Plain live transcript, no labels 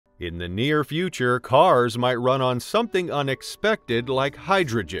In the near future, cars might run on something unexpected like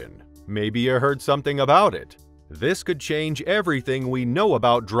hydrogen. Maybe you heard something about it. This could change everything we know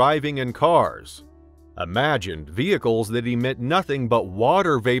about driving in cars. Imagine vehicles that emit nothing but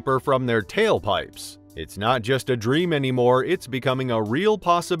water vapor from their tailpipes. It's not just a dream anymore, it's becoming a real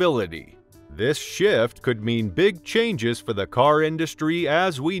possibility. This shift could mean big changes for the car industry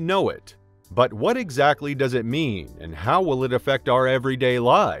as we know it. But what exactly does it mean, and how will it affect our everyday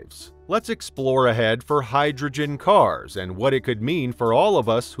lives? Let's explore ahead for hydrogen cars and what it could mean for all of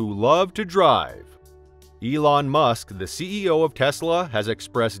us who love to drive. Elon Musk, the CEO of Tesla, has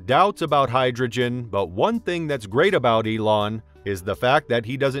expressed doubts about hydrogen, but one thing that's great about Elon is the fact that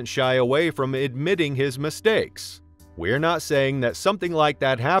he doesn't shy away from admitting his mistakes. We're not saying that something like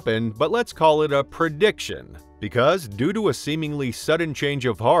that happened, but let's call it a prediction. Because due to a seemingly sudden change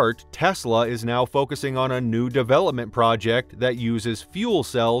of heart, Tesla is now focusing on a new development project that uses fuel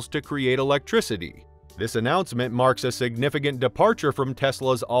cells to create electricity. This announcement marks a significant departure from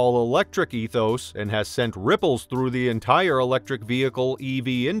Tesla's all-electric ethos and has sent ripples through the entire electric vehicle EV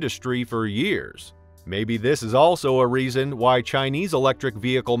industry for years. Maybe this is also a reason why Chinese electric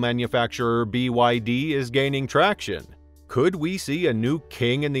vehicle manufacturer BYD is gaining traction. Could we see a new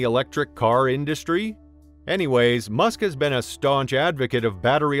king in the electric car industry? Anyways, Musk has been a staunch advocate of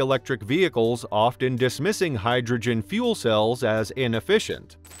battery electric vehicles, often dismissing hydrogen fuel cells as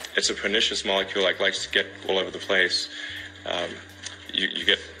inefficient. It's a pernicious molecule that likes to get all over the place. You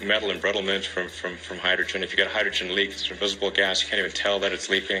get metal embrittlement from hydrogen. If you get a hydrogen leak, it's an invisible gas. You can't even tell that it's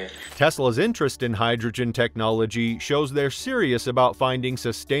leaking. Tesla's interest in hydrogen technology shows they're serious about finding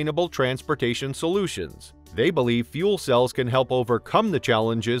sustainable transportation solutions. They believe fuel cells can help overcome the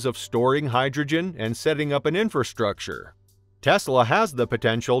challenges of storing hydrogen and setting up an infrastructure. Tesla has the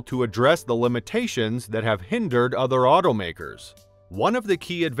potential to address the limitations that have hindered other automakers. One of the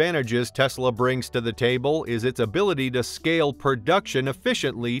key advantages Tesla brings to the table is its ability to scale production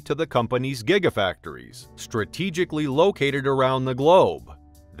efficiently to the company's gigafactories, strategically located around the globe.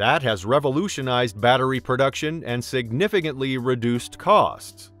 That has revolutionized battery production and significantly reduced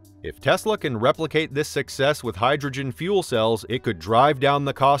costs. If Tesla can replicate this success with hydrogen fuel cells, it could drive down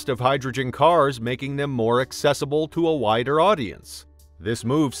the cost of hydrogen cars, making them more accessible to a wider audience. This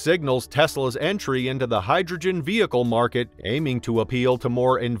move signals Tesla's entry into the hydrogen vehicle market, aiming to appeal to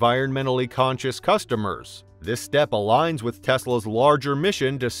more environmentally conscious customers. This step aligns with Tesla's larger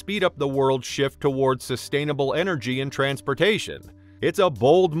mission to speed up the world's shift towards sustainable energy and transportation. It's a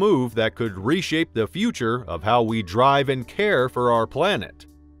bold move that could reshape the future of how we drive and care for our planet.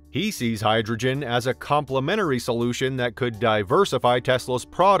 He sees hydrogen as a complementary solution that could diversify Tesla's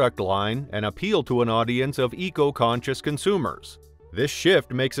product line and appeal to an audience of eco-conscious consumers. This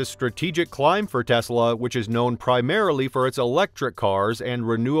shift makes a strategic climb for Tesla, which is known primarily for its electric cars and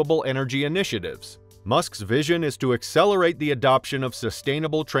renewable energy initiatives. Musk's vision is to accelerate the adoption of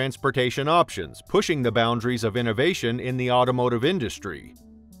sustainable transportation options, pushing the boundaries of innovation in the automotive industry.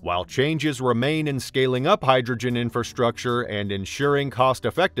 While changes remain in scaling up hydrogen infrastructure and ensuring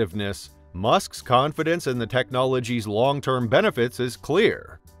cost-effectiveness, Musk's confidence in the technology's long-term benefits is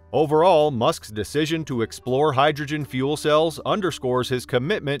clear. Overall, Musk's decision to explore hydrogen fuel cells underscores his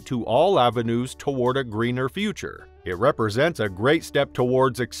commitment to all avenues toward a greener future. It represents a great step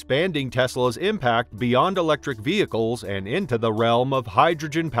towards expanding Tesla's impact beyond electric vehicles and into the realm of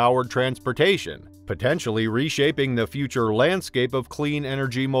hydrogen-powered transportation, potentially reshaping the future landscape of clean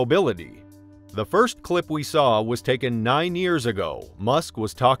energy mobility. The first clip we saw was taken 9 years ago. Musk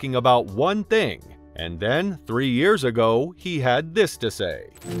was talking about one thing, and then 3 years ago, he had this to say.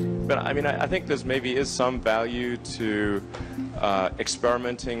 But I mean, I think there's maybe is some value to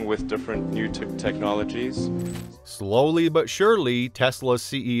experimenting with different new technologies. Slowly but surely, Tesla's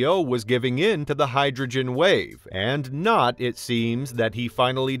CEO was giving in to the hydrogen wave, and not, it seems, that he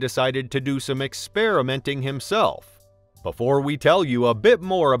finally decided to do some experimenting himself. Before we tell you a bit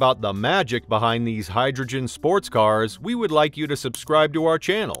more about the magic behind these hydrogen sports cars, we would like you to subscribe to our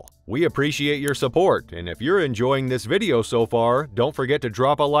channel. We appreciate your support, and if you're enjoying this video so far, don't forget to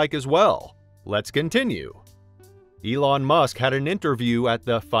drop a like as well. Let's continue. Elon Musk had an interview at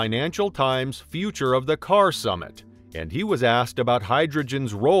the Financial Times Future of the Car Summit, and he was asked about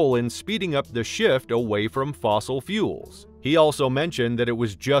hydrogen's role in speeding up the shift away from fossil fuels. He also mentioned that it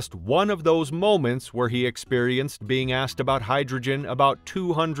was just one of those moments where he experienced being asked about hydrogen about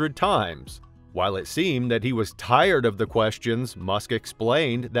 200 times. While it seemed that he was tired of the questions, Musk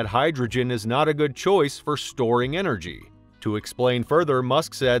explained that hydrogen is not a good choice for storing energy. To explain further,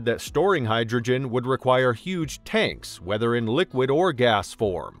 Musk said that storing hydrogen would require huge tanks, whether in liquid or gas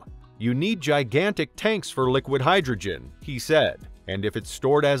form. You need gigantic tanks for liquid hydrogen, he said. And if it's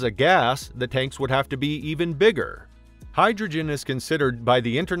stored as a gas, the tanks would have to be even bigger. Hydrogen is considered by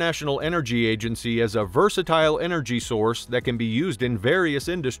the International Energy Agency as a versatile energy source that can be used in various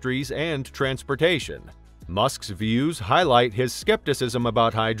industries and transportation. Musk's views highlight his skepticism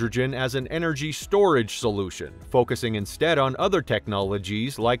about hydrogen as an energy storage solution, focusing instead on other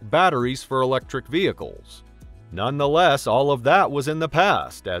technologies like batteries for electric vehicles. Nonetheless, all of that was in the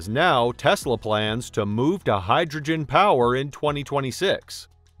past, as now Tesla plans to move to hydrogen power in 2026.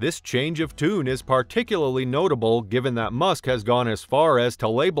 This change of tune is particularly notable given that Musk has gone as far as to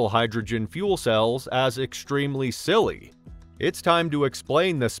label hydrogen fuel cells as extremely silly. It's time to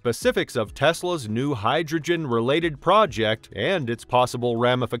explain the specifics of Tesla's new hydrogen-related project and its possible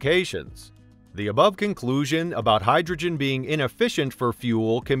ramifications. The above conclusion about hydrogen being inefficient for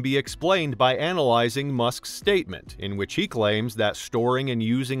fuel can be explained by analyzing Musk's statement, in which he claims that storing and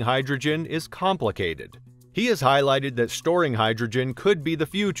using hydrogen is complicated. He has highlighted that storing hydrogen could be the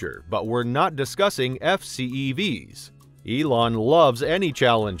future, but we're not discussing FCEVs. Elon loves any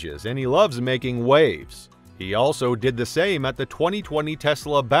challenges, and he loves making waves. He also did the same at the 2020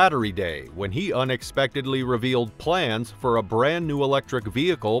 Tesla Battery Day, when he unexpectedly revealed plans for a brand new electric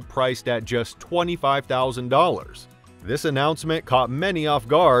vehicle priced at just $25,000. This announcement caught many off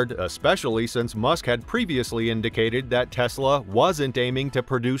guard, especially since Musk had previously indicated that Tesla wasn't aiming to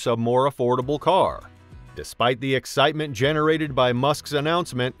produce a more affordable car. Despite the excitement generated by Musk's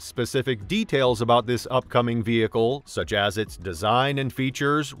announcement, specific details about this upcoming vehicle, such as its design and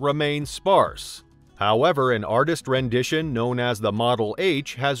features, remain sparse. However, an artist rendition known as the Model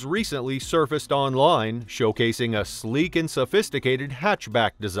H has recently surfaced online, showcasing a sleek and sophisticated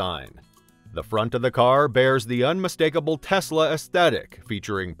hatchback design. The front of the car bears the unmistakable Tesla aesthetic,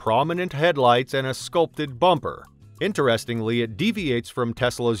 featuring prominent headlights and a sculpted bumper. Interestingly, it deviates from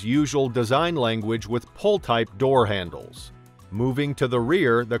Tesla's usual design language with pull-type door handles. Moving to the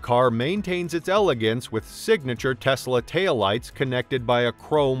rear, the car maintains its elegance with signature Tesla taillights connected by a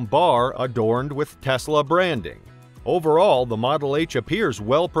chrome bar adorned with Tesla branding. Overall, the Model H appears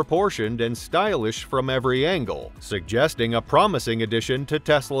well-proportioned and stylish from every angle, suggesting a promising addition to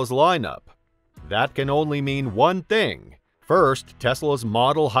Tesla's lineup. That can only mean one thing. First, Tesla's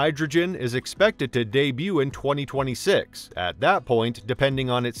Model Hydrogen is expected to debut in 2026. At that point, depending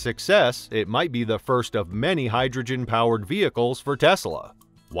on its success, it might be the first of many hydrogen-powered vehicles for Tesla.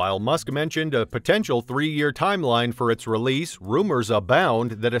 While Musk mentioned a potential 3-year timeline for its release, rumors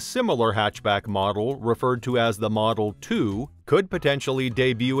abound that a similar hatchback model, referred to as the Model 2, could potentially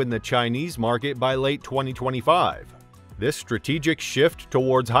debut in the Chinese market by late 2025. This strategic shift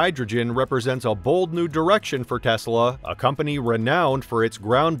towards hydrogen represents a bold new direction for Tesla, a company renowned for its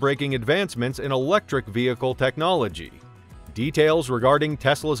groundbreaking advancements in electric vehicle technology. Details regarding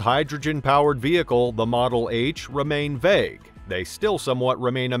Tesla's hydrogen-powered vehicle, the Model H, remain vague. They still somewhat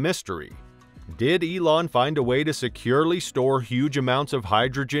remain a mystery. Did Elon find a way to securely store huge amounts of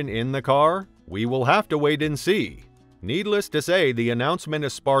hydrogen in the car? We will have to wait and see. Needless to say, the announcement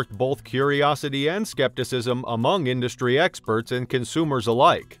has sparked both curiosity and skepticism among industry experts and consumers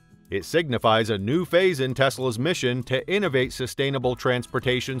alike. It signifies a new phase in Tesla's mission to innovate sustainable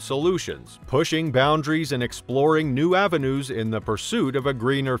transportation solutions, pushing boundaries and exploring new avenues in the pursuit of a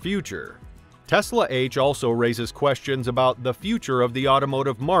greener future. Tesla H also raises questions about the future of the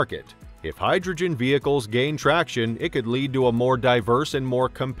automotive market. If hydrogen vehicles gain traction, it could lead to a more diverse and more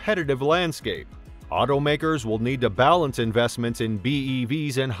competitive landscape. Automakers will need to balance investments in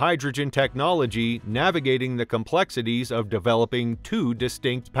BEVs and hydrogen technology, navigating the complexities of developing two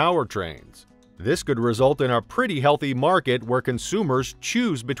distinct powertrains. This could result in a pretty healthy market where consumers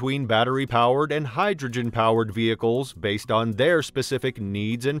choose between battery-powered and hydrogen-powered vehicles based on their specific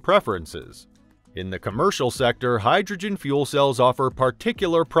needs and preferences. In the commercial sector, hydrogen fuel cells offer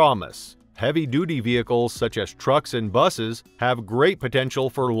particular promise. Heavy-duty vehicles such as trucks and buses have great potential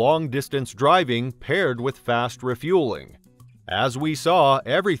for long-distance driving paired with fast refueling. As we saw,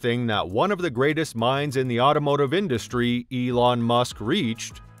 everything that one of the greatest minds in the automotive industry, Elon Musk,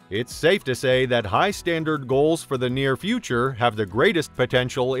 reached, it's safe to say that high-standard goals for the near future have the greatest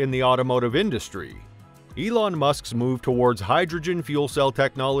potential in the automotive industry. Elon Musk's move towards hydrogen fuel cell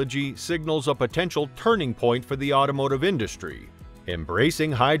technology signals a potential turning point for the automotive industry.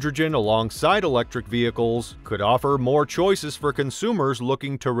 Embracing hydrogen alongside electric vehicles could offer more choices for consumers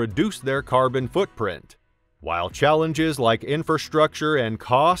looking to reduce their carbon footprint. While challenges like infrastructure and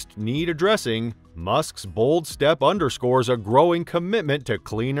cost need addressing, Musk's bold step underscores a growing commitment to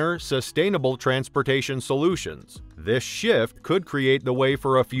cleaner, sustainable transportation solutions. This shift could create the way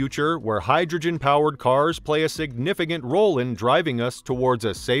for a future where hydrogen-powered cars play a significant role in driving us towards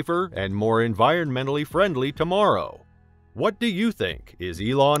a safer and more environmentally friendly tomorrow. What do you think? Is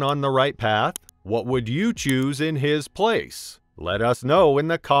Elon on the right path? What would you choose in his place? Let us know in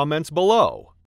the comments below.